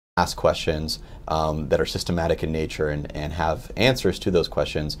ask questions that are systematic in nature and have answers to those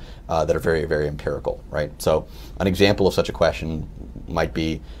questions that are very, very empirical, right? So an example of such a question might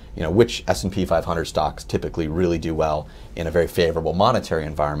be, which S&P 500 stocks typically really do well in a very favorable monetary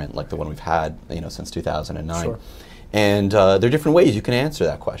environment like the one we've had, since 2009. Sure. And there are different ways you can answer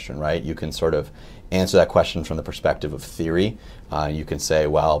that question, right? You can sort of answer that question from the perspective of theory. You can say,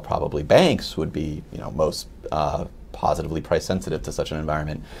 well, probably banks would be, most positively price sensitive to such an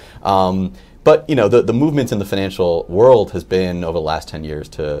environment. But the movement in the financial world has been over the last 10 years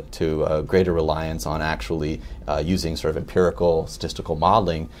to a greater reliance on actually using sort of empirical statistical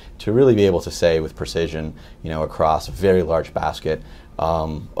modeling to really be able to say with precision, across a very large basket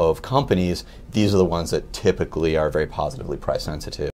of companies, these are the ones that typically are very positively price sensitive.